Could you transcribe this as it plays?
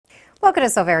Welcome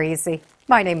to Sew Very Easy.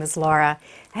 My name is Laura,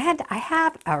 and I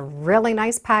have a really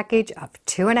nice package of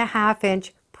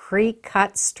 2.5-inch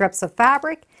pre-cut strips of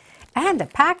fabric and a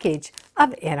package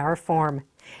of inner form.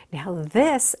 Now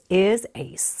this is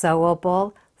a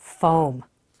sewable foam,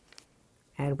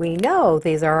 and we know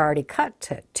these are already cut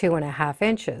to 2.5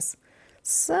 inches.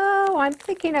 So I'm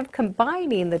thinking of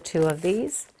combining the two of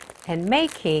these and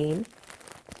making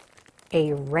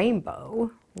a rainbow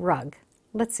rug.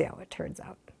 Let's see how it turns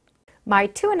out. My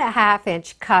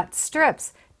 2.5-inch cut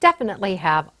strips definitely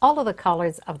have all of the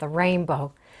colors of the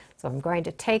rainbow. So I'm going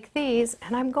to take these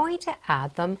and I'm going to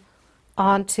add them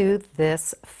onto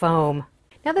this foam.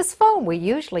 Now this foam we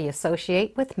usually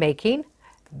associate with making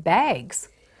bags,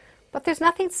 but there's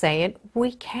nothing saying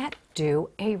we can't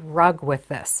do a rug with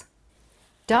this.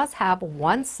 It does have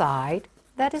one side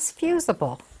that is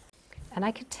fusible. And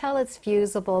I can tell it's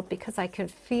fusible because I can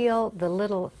feel the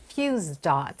little fuse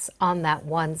dots on that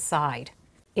one side.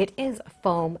 It is a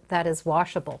foam that is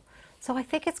washable, so I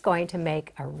think it's going to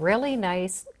make a really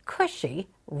nice, cushy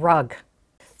rug.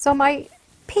 So my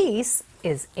piece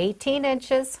is 18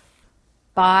 inches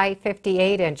by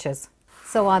 58 inches.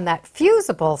 So on that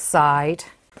fusible side,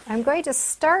 I'm going to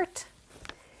start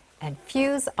and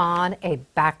fuse on a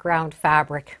background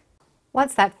fabric.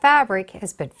 Once that fabric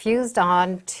has been fused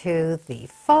on to the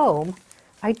foam,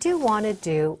 I do want to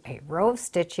do a row of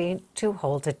stitching to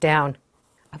hold it down.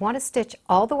 I want to stitch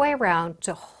all the way around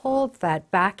to hold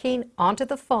that backing onto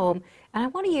the foam, and I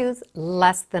want to use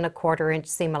less than 1/4 inch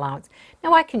seam allowance.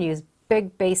 Now I can use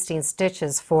big basting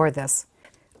stitches for this.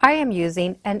 I am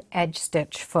using an edge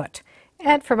stitch foot,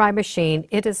 and for my machine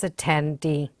it is a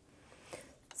 10D.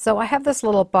 So I have this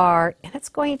little bar and it's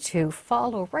going to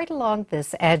follow right along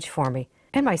this edge for me.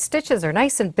 And my stitches are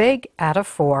nice and big at a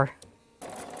 4.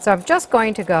 So I'm just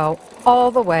going to go all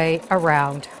the way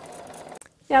around.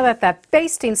 Now that that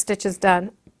basting stitch is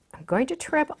done, I'm going to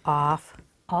trim off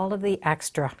all of the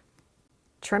extra.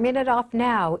 Trimming it off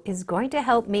now is going to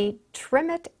help me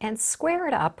trim it and square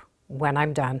it up when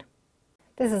I'm done.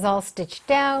 This is all stitched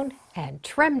down and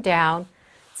trimmed down,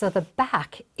 so the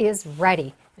back is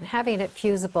ready. And having it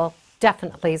fusible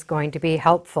definitely is going to be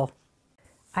helpful.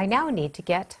 I now need to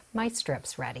get my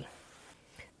strips ready.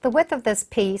 The width of this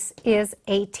piece is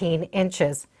 18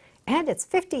 inches and it's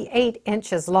 58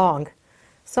 inches long.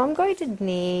 So I'm going to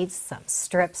need some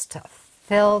strips to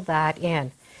fill that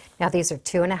in. Now these are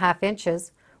 2.5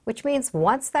 inches, which means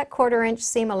once that 1/4 inch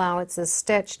seam allowance is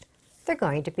stitched, they're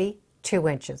going to be 2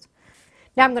 inches.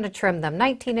 Now I'm going to trim them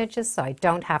 19 inches so I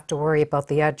don't have to worry about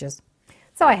the edges.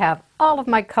 So I have all of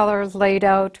my colors laid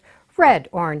out: red,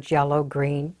 orange, yellow,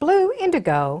 green, blue,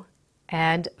 indigo,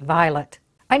 and violet.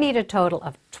 I need a total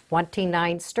of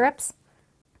 29 strips,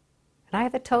 and I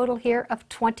have a total here of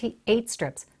 28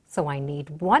 strips. So I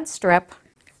need one strip,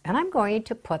 and I'm going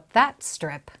to put that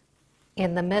strip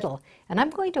in the middle, and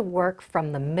I'm going to work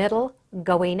from the middle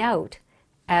going out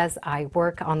as I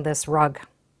work on this rug.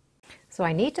 So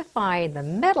I need to find the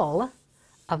middle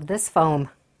of this foam.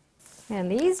 And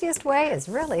the easiest way is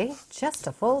really just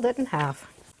to fold it in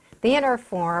half. The inner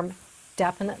form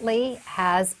definitely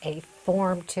has a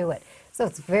form to it. So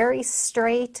it's very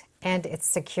straight and it's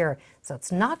secure. So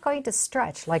it's not going to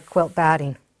stretch like quilt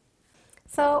batting.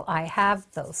 So I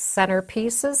have those center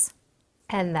pieces,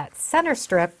 and that center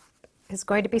strip is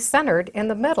going to be centered in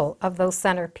the middle of those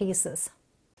center pieces.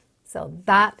 So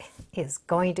that is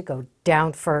going to go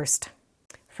down first.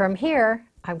 From here,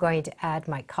 I'm going to add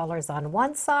my colors on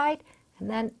one side and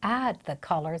then add the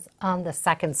colors on the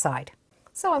second side.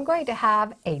 So I'm going to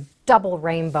have a double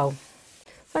rainbow.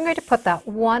 So I'm going to put that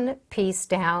one piece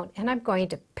down and I'm going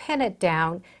to pin it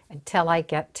down until I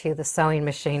get to the sewing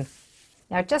machine.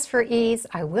 Now just for ease,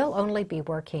 I will only be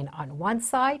working on one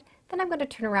side, then I'm going to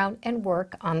turn around and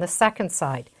work on the second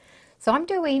side. So I'm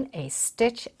doing a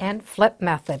stitch and flip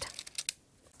method.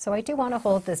 So I do want to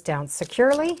hold this down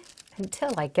securely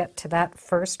until I get to that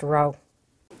first row.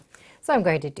 So I'm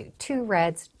going to do 2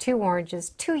 reds, 2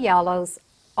 oranges, 2 yellows,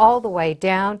 all the way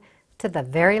down to the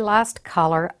very last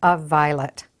color of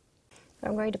violet.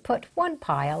 I'm going to put one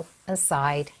pile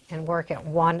aside and work it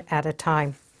one at a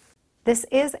time. This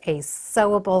is a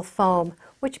sewable foam,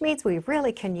 which means we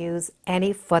really can use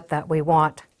any foot that we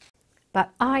want. But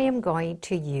I am going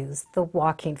to use the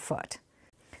walking foot.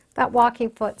 That walking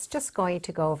foot's just going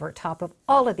to go over top of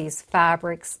all of these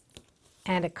fabrics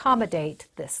and accommodate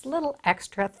this little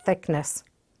extra thickness.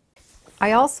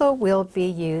 I also will be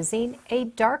using a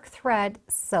dark thread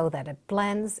so that it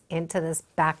blends into this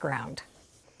background.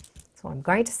 So I'm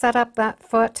going to set up that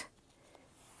foot,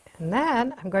 and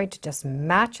then I'm going to just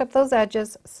match up those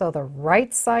edges so the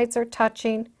right sides are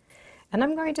touching, and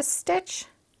I'm going to stitch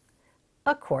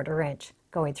 1/4 inch,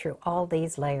 going through all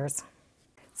these layers.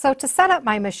 So to set up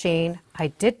my machine, I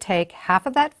did take half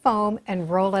of that foam and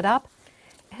roll it up,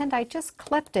 and I just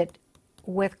clipped it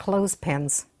with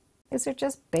clothespins. These are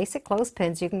just basic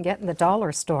clothespins you can get in the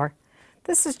dollar store.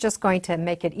 This is just going to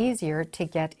make it easier to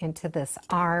get into this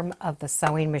arm of the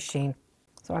sewing machine.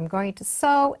 So I'm going to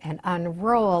sew and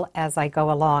unroll as I go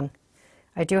along.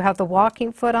 I do have the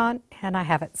walking foot on, and I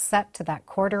have it set to that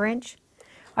 1/4 inch.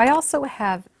 I also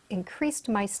have increased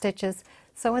my stitches,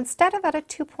 so instead of at a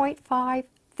 2.5,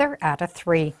 they're at a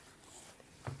 3.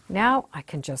 Now I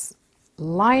can just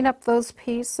line up those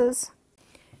pieces.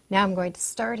 Now I'm going to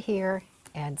start here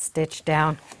and stitch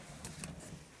down.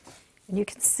 And you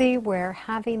can see where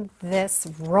having this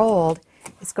rolled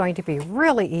is going to be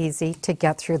really easy to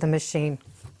get through the machine.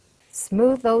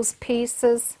 Smooth those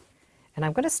pieces, and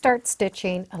I'm going to start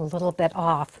stitching a little bit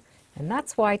off, and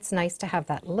that's why it's nice to have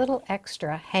that little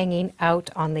extra hanging out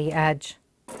on the edge.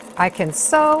 I can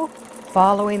sew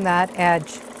following that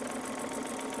edge.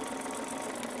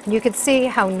 You can see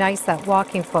how nice that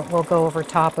walking foot will go over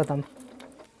top of them.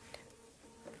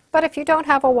 But if you don't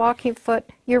have a walking foot,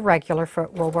 your regular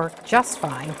foot will work just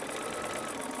fine.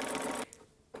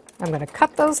 I'm going to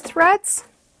cut those threads.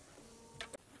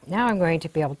 Now I'm going to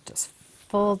be able to just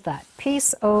fold that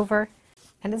piece over,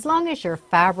 and as long as your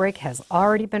fabric has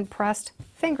already been pressed,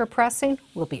 finger pressing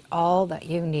will be all that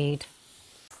you need.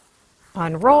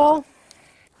 Unroll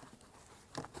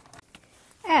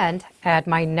and add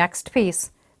my next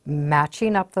piece,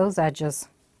 matching up those edges.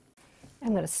 I'm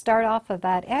going to start off of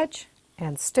that edge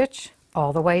and stitch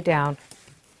all the way down.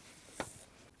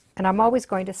 And I'm always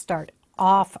going to start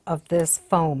off of this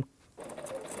foam.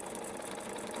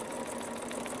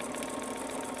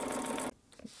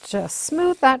 Just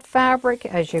smooth that fabric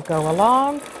as you go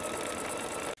along,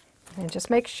 and just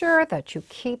make sure that you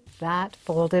keep that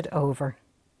folded over.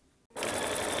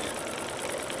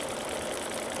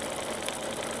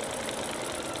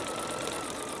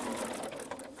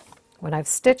 When I've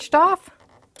stitched off,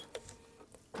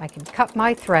 I can cut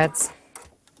my threads.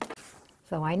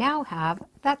 So I now have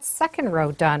that second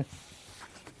row done.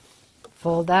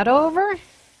 Fold that over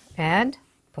and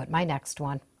put my next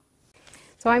one.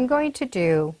 So I'm going to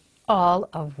do all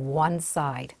of one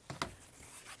side.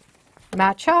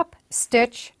 Match up,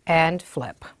 stitch, and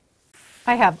flip.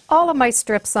 I have all of my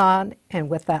strips on, and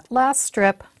with that last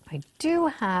strip, I do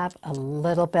have a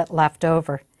little bit left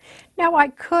over. Now I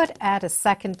could add a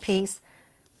second piece,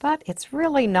 but it's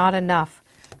really not enough.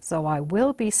 So I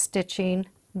will be stitching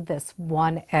this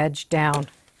one edge down.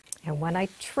 And when I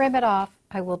trim it off,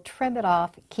 I will trim it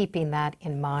off keeping that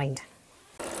in mind.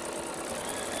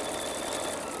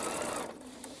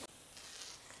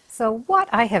 So what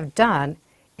I have done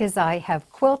is I have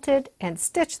quilted and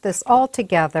stitched this all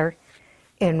together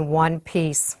in one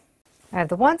piece. I have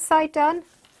the one side done.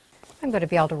 I'm going to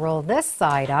be able to roll this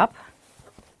side up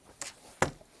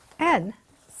and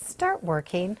start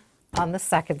working on the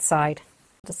second side.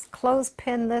 Just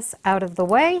clothespin this out of the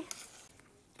way,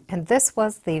 and this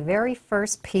was the very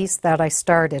first piece that I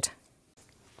started.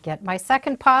 Get my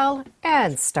second pile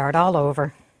and start all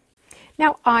over.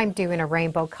 Now I'm doing a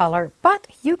rainbow color, but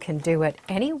you can do it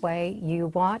any way you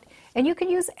want, and you can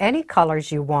use any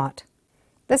colors you want.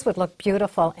 This would look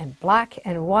beautiful in black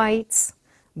and whites,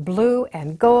 blue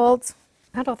and golds.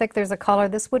 I don't think there's a color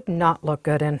this would not look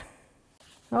good in.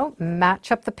 So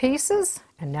match up the pieces,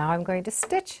 and now I'm going to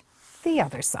stitch the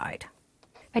other side.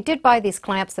 I did buy these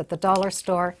clamps at the dollar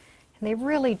store, and they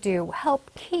really do help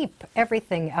keep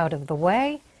everything out of the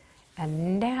way.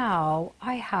 And now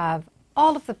I have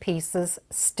all of the pieces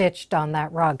stitched on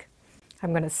that rug. I'm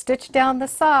going to stitch down the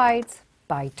sides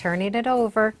by turning it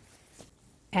over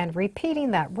and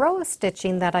repeating that row of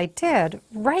stitching that I did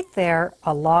right there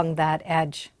along that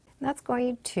edge. And that's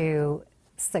going to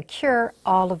secure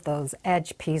all of those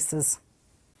edge pieces.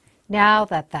 Now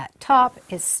that that top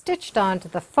is stitched onto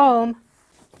the foam,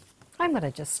 I'm going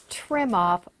to just trim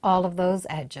off all of those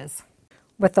edges.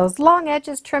 With those long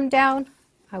edges trimmed down,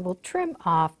 I will trim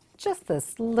off just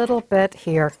this little bit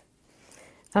here.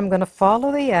 I'm going to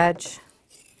follow the edge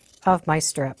of my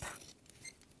strip.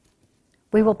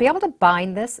 We will be able to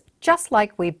bind this just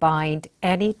like we bind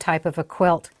any type of a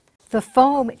quilt. The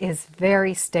foam is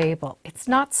very stable. It's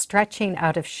not stretching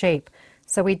out of shape,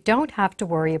 so we don't have to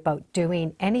worry about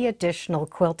doing any additional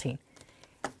quilting.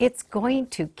 It's going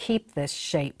to keep this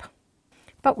shape.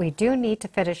 But we do need to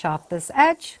finish off this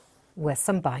edge with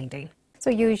some binding. So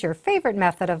use your favorite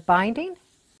method of binding,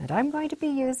 and I'm going to be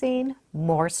using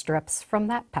more strips from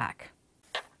that pack.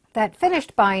 That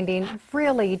finished binding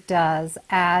really does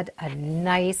add a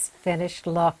nice finished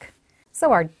look.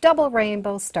 So our double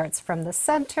rainbow starts from the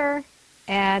center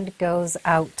and goes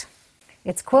out.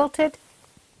 It's quilted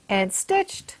and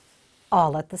stitched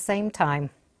all at the same time.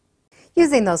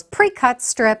 Using those pre-cut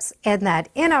strips in that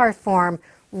in-our form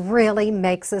really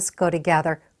makes this go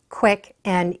together quick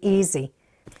and easy.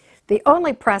 The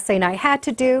only pressing I had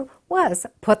to do was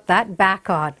put that back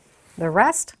on. The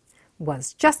rest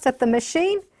was just at the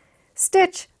machine,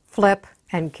 stitch, flip,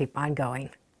 and keep on going.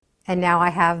 And now I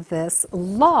have this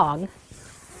long,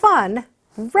 fun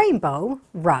rainbow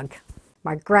rug.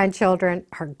 My grandchildren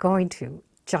are going to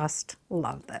just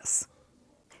love this.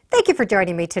 Thank you for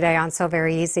joining me today on Sew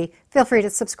Very Easy. Feel free to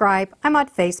subscribe. I'm on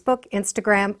Facebook,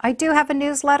 Instagram. I do have a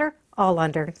newsletter, all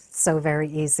under Sew Very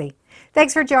Easy.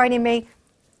 Thanks for joining me.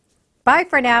 Bye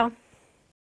for now.